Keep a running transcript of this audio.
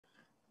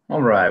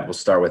All right, we'll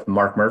start with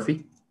Mark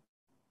Murphy.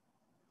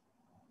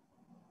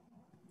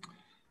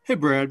 Hey,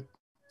 Brad.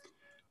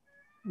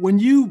 When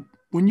you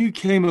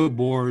came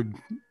aboard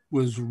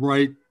was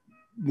right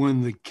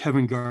when the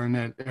Kevin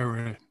Garnett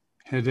era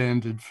had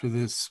ended for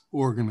this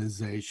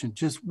organization.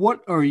 Just what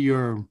are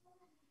your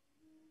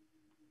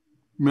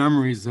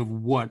memories of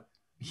what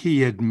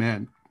he had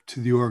meant to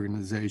the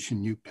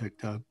organization you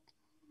picked up?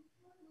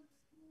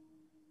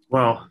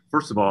 Well,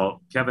 first of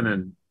all, Kevin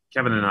and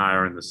I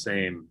are in the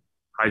same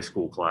high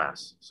school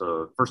class.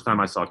 So the first time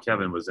I saw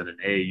Kevin was in an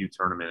AAU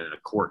tournament in a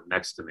court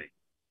next to me.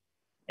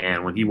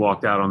 And when he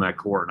walked out on that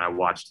court and I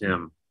watched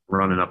him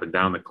running up and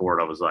down the court,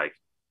 I was like,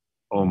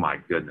 oh my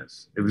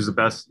goodness. It was the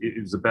best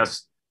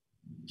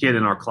kid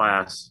in our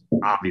class,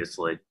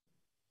 obviously.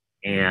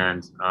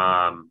 And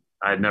I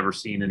had never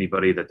seen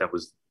anybody that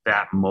was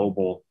that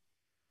mobile,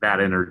 that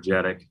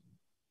energetic,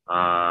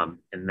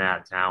 and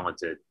that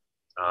talented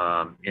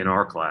in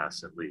our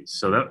class, at least.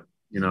 So that,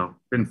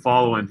 been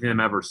following him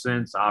ever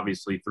since,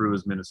 obviously through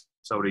his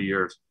Minnesota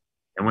years.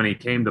 And when he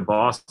came to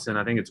Boston,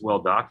 I think it's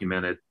well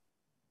documented,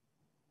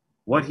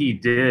 what he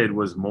did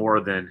was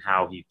more than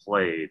how he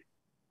played.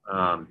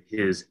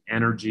 His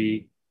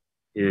energy,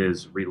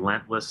 his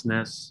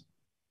relentlessness,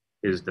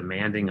 his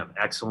demanding of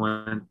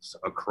excellence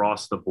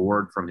across the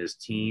board from his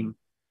team.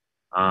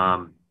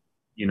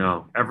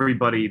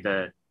 Everybody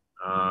that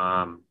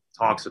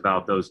talks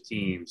about those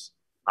teams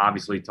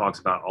obviously talks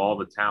about all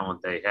the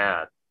talent they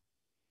had,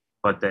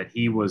 but that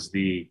he was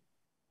the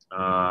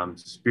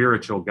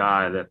spiritual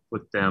guy that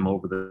put them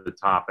over the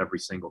top every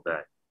single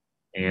day.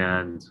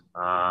 And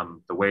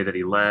the way that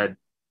he led,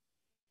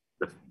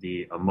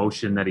 the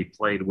emotion that he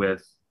played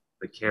with,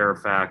 the care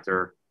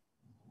factor,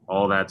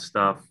 all that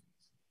stuff.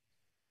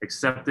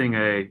 Accepting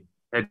a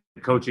head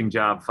coaching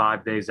job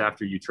 5 days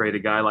after you trade a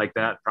guy like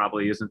that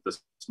probably isn't the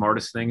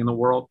smartest thing in the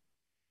world,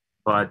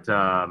 but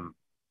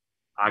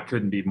I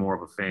couldn't be more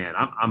of a fan.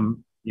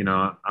 I'm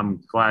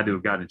glad to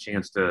have gotten a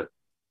chance to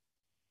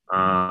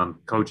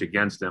coach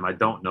against him. I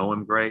don't know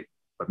him great,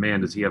 but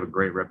man, does he have a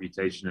great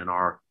reputation in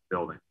our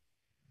building.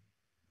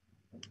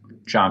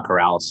 John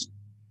Corrales.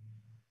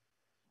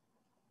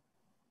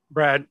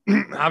 Brad,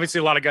 obviously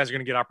a lot of guys are going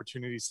to get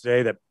opportunities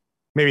today that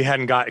maybe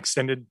hadn't got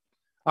extended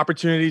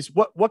opportunities.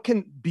 What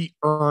can be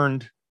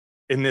earned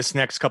in this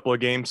next couple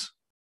of games?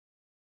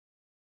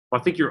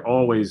 Well, I think you're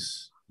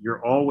always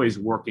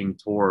working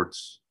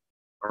towards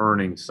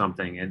earning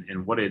something.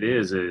 And what it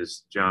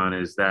is, John,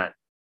 is that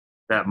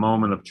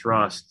moment of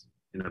trust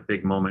in a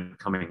big moment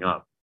coming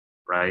up,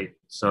 right?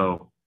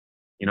 So,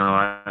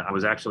 I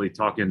was actually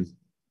talking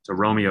to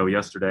Romeo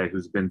yesterday,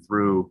 who's been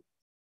through,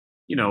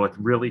 a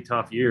really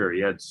tough year.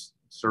 He had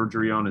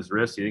surgery on his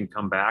wrist. He didn't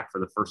come back for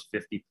the first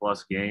 50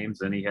 plus games.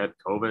 Then he had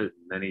COVID,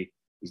 and then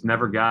he's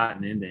never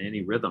gotten into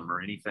any rhythm or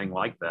anything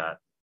like that.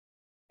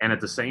 And at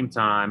the same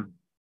time,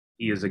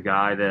 he is a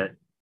guy that,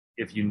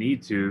 if you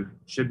need to,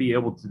 should be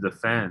able to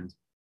defend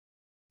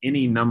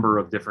any number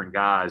of different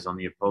guys on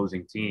the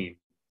opposing team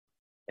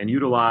and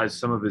utilize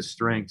some of his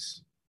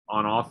strengths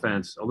on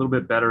offense a little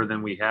bit better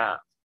than we have.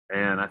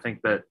 And I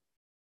think that,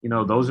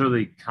 those are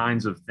the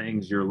kinds of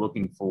things you're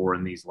looking for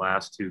in these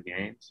last two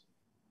games.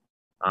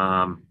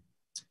 I've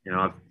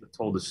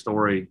told the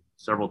story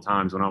several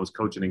times when I was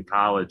coaching in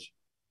college.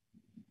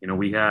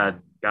 We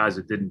had guys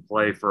that didn't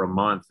play for a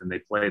month and they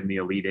played in the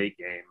Elite Eight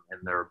game,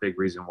 and they're a big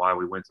reason why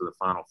we went to the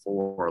Final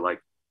Four.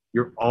 Like,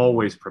 you're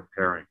always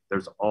preparing.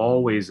 There's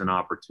always an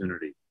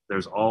opportunity.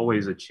 There's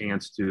always a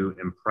chance to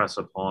impress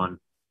upon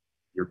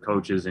your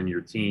coaches and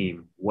your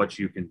team what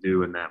you can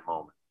do in that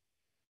moment.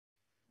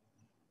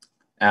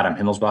 Adam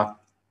Himmelsbach.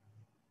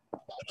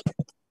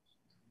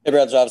 Hey,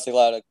 Brad, there's obviously a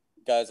lot of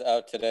guys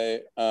out today.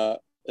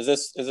 Is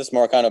this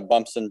more kind of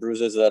bumps and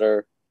bruises that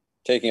are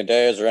taking a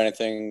day? Is there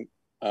anything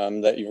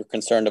that you were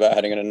concerned about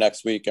heading into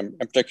next week? And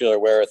in particular,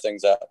 where are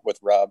things at with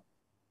Rob?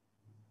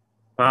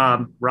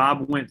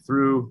 Rob went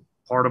through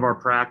part of our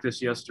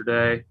practice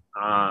yesterday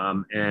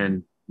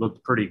and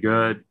looked pretty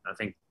good. I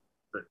think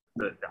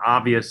the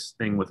obvious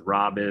thing with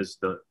Rob is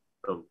the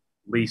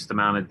least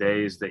amount of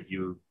days that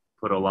you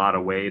put a lot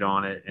of weight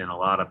on it and a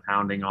lot of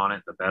pounding on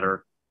it, the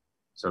better.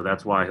 So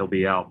that's why he'll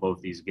be out both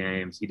these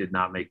games. He did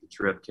not make the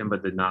trip.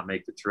 Kimba did not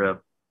make the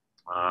trip.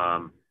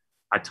 I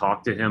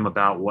talked to him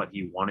about what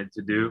he wanted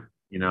to do,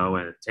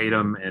 and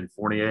Tatum and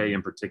Fournier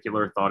in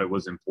particular thought it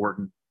was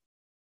important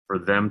for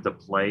them to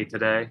play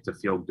today, to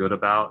feel good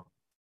about,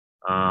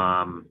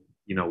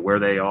 where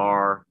they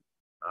are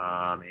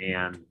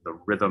and the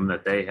rhythm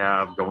that they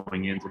have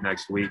going into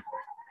next week.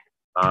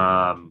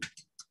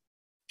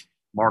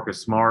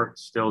 Marcus Smart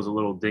still is a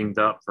little dinged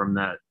up from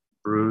that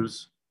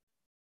bruise.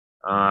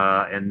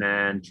 And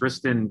then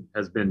Tristan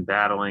has been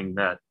battling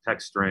that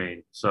pec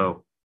strain.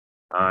 So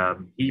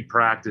he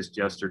practiced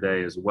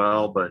yesterday as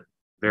well, but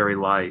very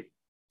light.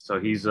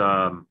 So he's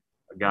a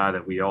guy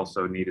that we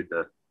also needed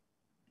to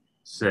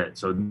sit.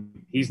 So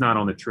he's not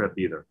on the trip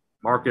either.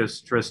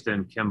 Marcus,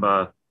 Tristan,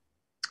 Kimba,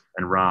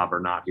 and Rob are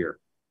not here.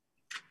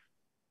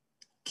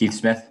 Keith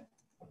Smith.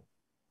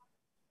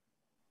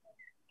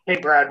 Hey,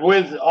 Brad,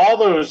 with all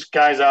those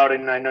guys out,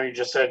 and I know you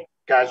just said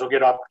guys will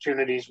get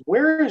opportunities,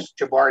 where is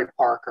Jabari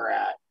Parker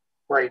at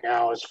right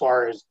now as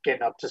far as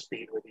getting up to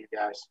speed with you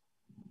guys?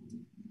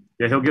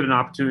 Yeah, he'll get an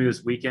opportunity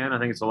this weekend. I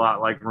think it's a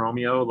lot like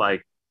Romeo.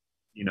 Like,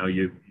 you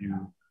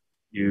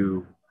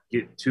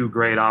get two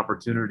great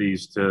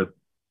opportunities to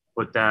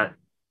put that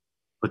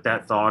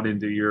thought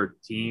into your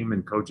team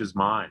and coaches'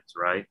 minds,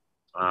 right?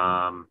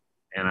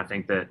 And I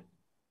think that,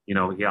 he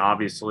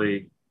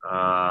obviously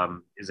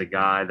is a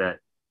guy that,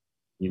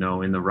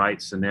 in the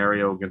right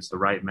scenario against the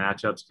right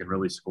matchups can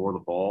really score the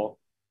ball.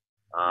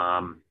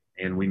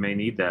 And we may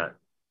need that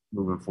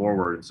moving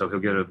forward. And so he'll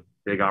get a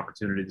big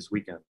opportunity this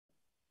weekend.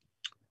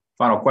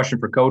 Final question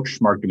for Coach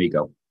Mark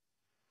D'Amico.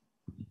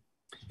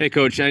 Hey,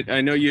 Coach,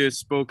 I know you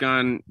spoke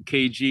on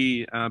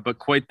KG, but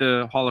quite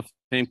the Hall of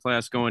Fame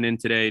class going in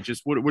today.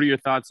 Just what are your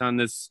thoughts on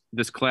this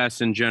class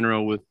in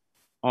general with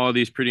all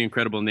these pretty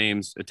incredible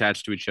names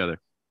attached to each other?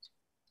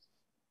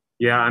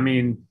 Yeah, I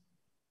mean,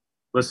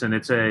 listen,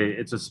 it's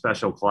a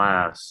special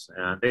class.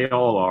 They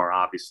all are,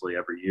 obviously,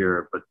 every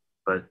year,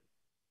 but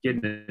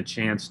getting a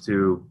chance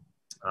to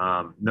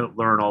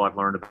learn all I've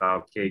learned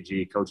about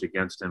KG, coach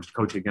against him,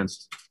 coach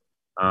against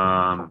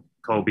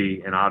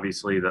Kobe, and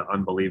obviously the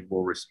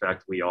unbelievable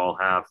respect we all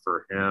have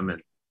for him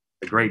and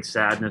the great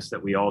sadness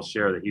that we all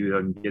share that he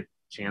doesn't get a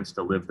chance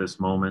to live this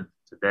moment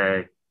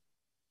today.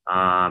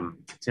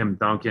 Tim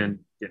Duncan,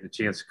 getting a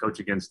chance to coach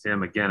against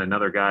him. Again,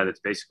 another guy that's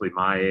basically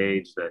my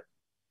age that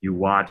you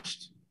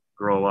watched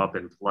grow up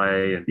and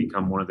play and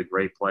become one of the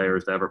great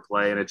players to ever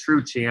play, and a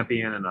true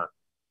champion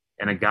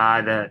and a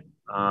guy that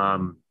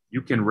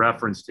you can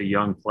reference to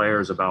young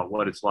players about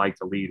what it's like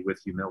to lead with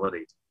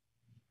humility.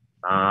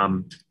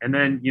 And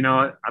then,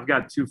 I've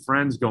got two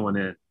friends going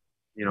in,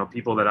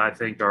 people that I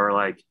think are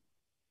like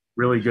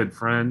really good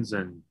friends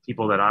and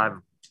people that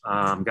I've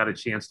got a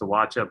chance to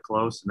watch up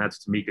close. And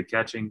that's Tamika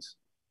Catchings,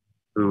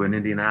 who in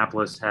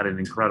Indianapolis had an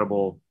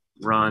incredible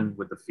run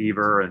with the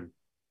Fever and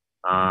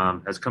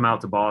has come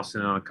out to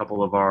Boston on a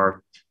couple of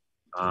our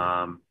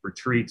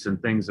retreats and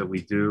things that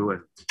we do.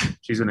 And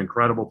she's an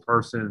incredible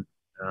person.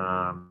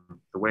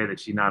 The way that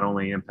she not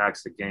only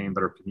impacts the game,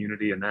 but her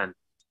community. And then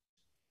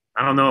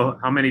I don't know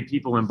how many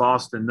people in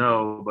Boston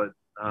know, but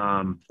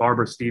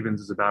Barbara Stevens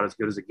is about as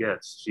good as it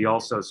gets. She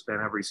also spent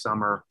every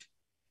summer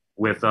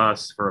with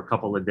us for a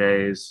couple of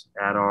days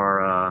at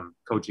our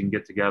coaching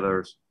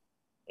get-togethers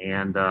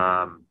and,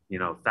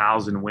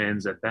 1,000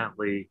 wins at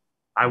Bentley.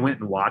 I went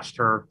and watched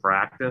her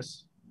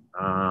practice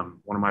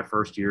one of my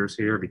first years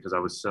here because I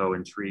was so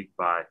intrigued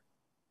by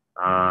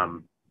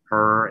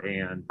her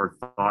and her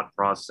thought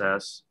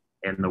process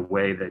and the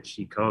way that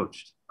she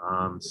coached.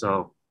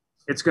 So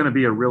it's going to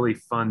be a really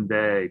fun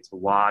day to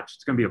watch.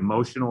 It's going to be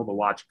emotional to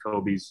watch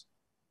Kobe's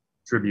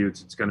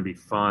tributes. It's going to be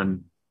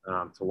fun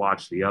to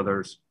watch the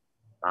others.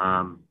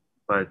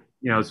 But,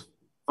 it's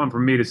fun for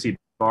me to see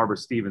Barbara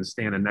Stevens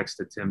standing next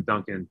to Tim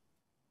Duncan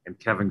and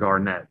Kevin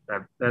Garnett.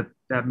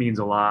 That means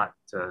a lot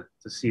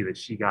to see that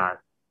she got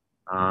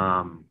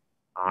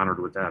honored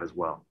with that as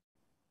well.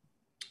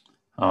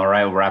 All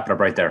right, we'll wrap it up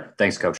right there. Thanks, Coach.